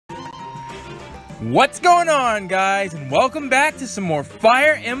What's going on, guys, and welcome back to some more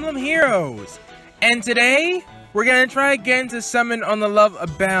Fire Emblem Heroes. And today, we're gonna try again to summon on the Love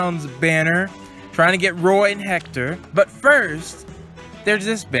Abounds banner, trying to get Roy and Hector. But first, there's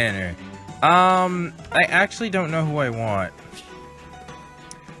this banner. I actually don't know who I want.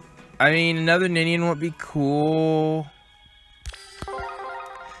 I mean, another Ninian would be cool.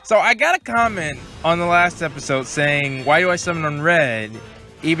 So I got a comment on the last episode saying, why do I summon on red,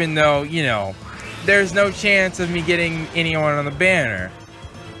 even though, you know, there's no chance of me getting anyone on the banner.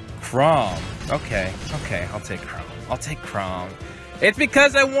 Crom. Okay, I'll take Crom. I'll take Crom. It's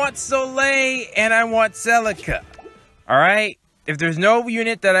because I want Soleil and I want Celica. Alright? If there's no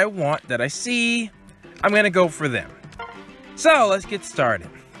unit that I want, that I see, I'm gonna go for them. So, let's get started.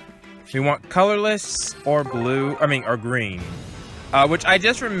 We want colorless or blue, or green. Which I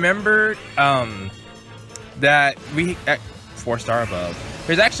just remembered, that we, 4-star above.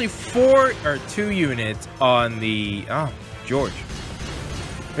 There's actually 2 units on the, George.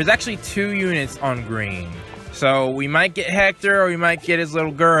 There's actually 2 units on green. So we might get Hector or we might get his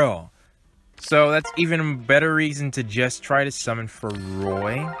little girl. So that's even a better reason to just try to summon for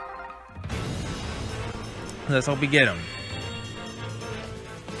Roy. Let's hope we get him.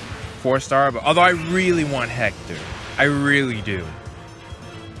 4-star above. Although I really want Hector. I really do.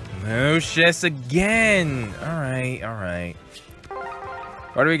 Lucius again. Alright.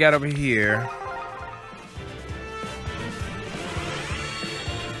 What do we got over here?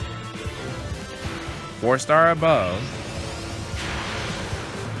 Four-star above.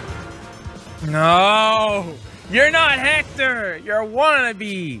 No! You're not Hector! You're a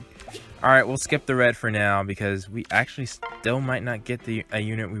wannabe! Alright, we'll skip the red for now because we actually still might not get a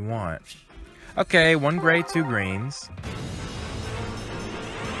unit we want. Okay, 1 gray, 2 greens.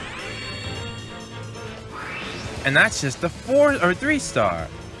 And that's just the 4 or 3-star.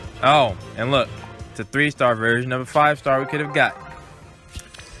 Oh, and look, it's a 3-star version of a 5-star we could have got.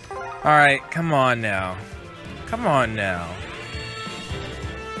 Alright, come on now.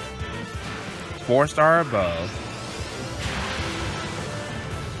 4-star above.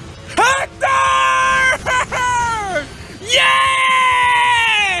 Hector!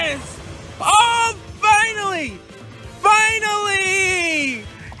 Yes! Oh, finally! Finally!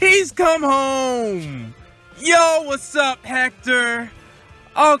 He's come home! Yo, what's up, Hector?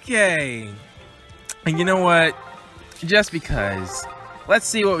 Okay. And you know what? Just because. Let's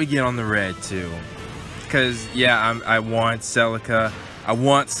see what we get on the red, too. Because, yeah, I want Celica. I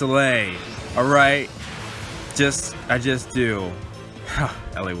want Soleil. Alright? I just do.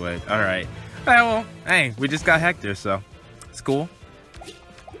 Elliewood. Alright. Well, hey, we just got Hector, so it's cool.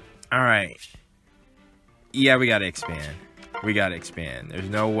 Alright. Yeah, we gotta expand. There's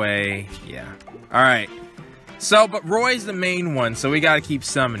no way. Yeah. Alright. So, but Roy's the main one, so we gotta keep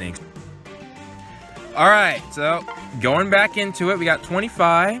summoning. Alright, so, going back into it, we got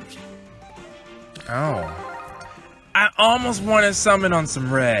 25. Oh. I almost want to summon on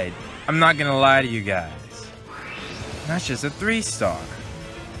some red. I'm not gonna lie to you guys. That's just a 3-star.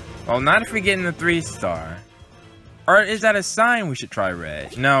 Well, not if we get in the 3-star. Or is that a sign we should try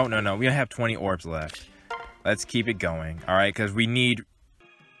red? No. We have 20 orbs left. Let's keep it going. Alright, because we need...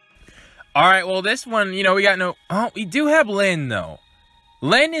 Alright, well, this one, you know, we got no... Oh, we do have Lynn, though.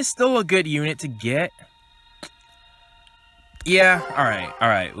 Lynn is still a good unit to get. Yeah,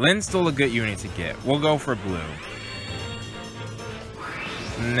 alright. Lynn's still a good unit to get. We'll go for blue.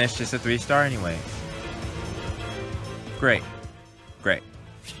 And it's just a 3-star anyways. Great.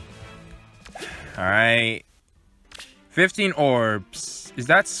 Alright. 15 orbs. Is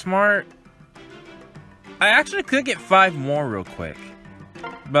that smart? I actually could get 5 more real quick.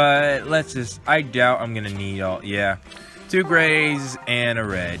 But let's just... I doubt I'm gonna need all... Yeah. 2 grays and a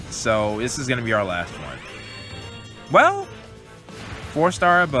red. So this is gonna be our last one. Well,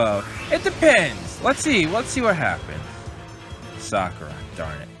 4-star above. It depends. Let's see what happens. Sakura.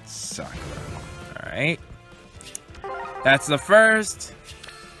 Darn it. Sakura. Alright. That's the first.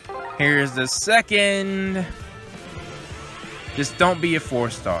 Here's the second. Just don't be a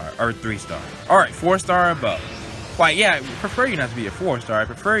 4-star. Or 3-star. Alright, 4-star above. Why, yeah, I prefer you not to be a 4-star. I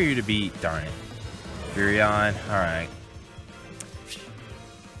prefer you to be... Darn it. Furion. Alright.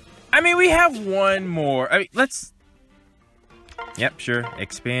 I mean, we have one more. I mean, let's... Yep, sure.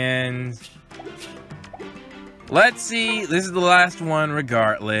 Expand. Let's see. This is the last one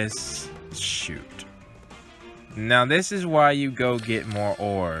regardless. Shoot. Now, this is why you go get more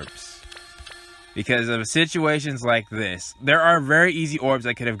orbs. Because of situations like this. There are very easy orbs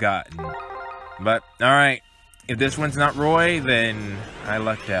I could have gotten. But, alright. If this one's not Roy, then I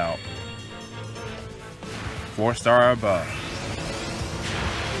lucked out. 4-star above.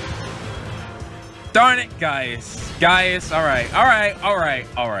 Darn it, guys. Guys, alright.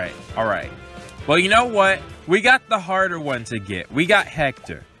 Well, you know what? We got the harder one to get. We got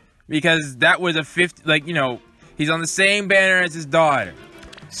Hector. Because that was a 50, like, you know, he's on the same banner as his daughter.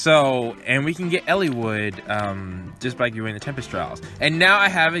 So, and we can get Elliewood, just by doing the Tempest Trials. And now I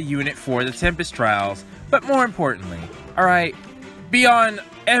have a unit for the Tempest Trials. But more importantly, alright, beyond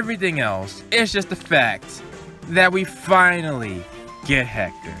everything else, it's just the fact that we finally get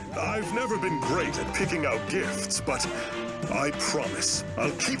Hector. I've never been great at picking out gifts, but I promise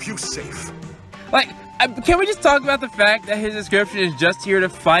I'll keep you safe. Like, can we just talk about the fact that his description is just here to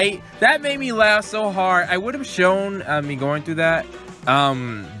fight? That made me laugh so hard. I would have shown me going through that,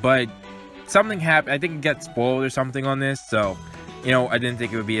 but something happened. I think it got spoiled or something on this, so, you know, I didn't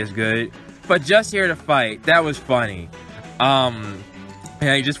think it would be as good. But just here to fight, that was funny. And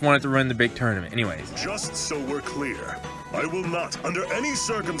I just wanted to run the big tournament. Anyways. Just so we're clear, I will not, under any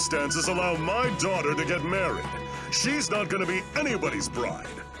circumstances, allow my daughter to get married. She's not gonna be anybody's bride.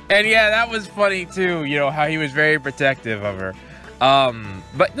 And yeah, that was funny too, you know, how he was very protective of her.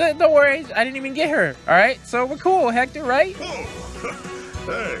 But don't worry, I didn't even get her, alright? So we're cool, Hector, right? Oh,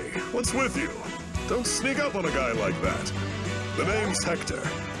 hey, what's with you? Don't sneak up on a guy like that. The name's Hector.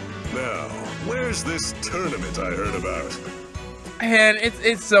 Now, where's this tournament I heard about? And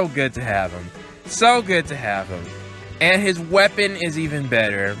it's so good to have him. So good to have him. And his weapon is even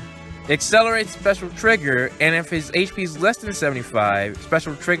better. Accelerates special trigger, and if his HP is less than 75,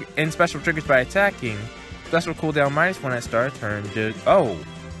 special triggers by attacking, special cooldown -1 at start of turn. Oh,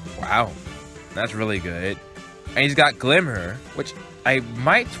 wow, that's really good. And he's got Glimmer, which I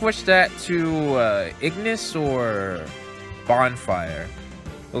might switch that to Ignis or Bonfire.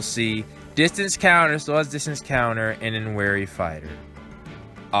 We'll see. Distance counter, still has distance counter, and then Wary Fighter.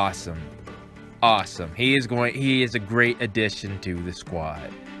 Awesome, awesome. He is a great addition to the squad.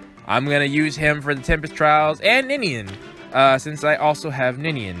 I'm gonna use him for the Tempest Trials and Ninian, since I also have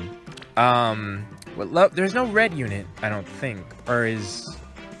Ninian. There's no red unit, I don't think, or is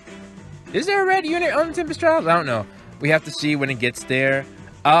there a red unit on the Tempest Trials? I don't know. We have to see when it gets there.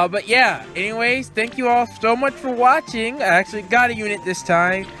 But yeah, anyways, thank you all so much for watching. I actually got a unit this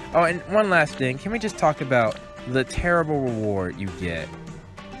time. Oh, and one last thing, can we just talk about the terrible reward you get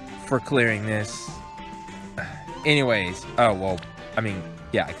for clearing this? Anyways, oh well, I mean,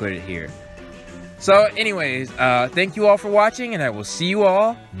 yeah, I cleared it here. So anyways, thank you all for watching, and I will see you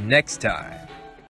all next time.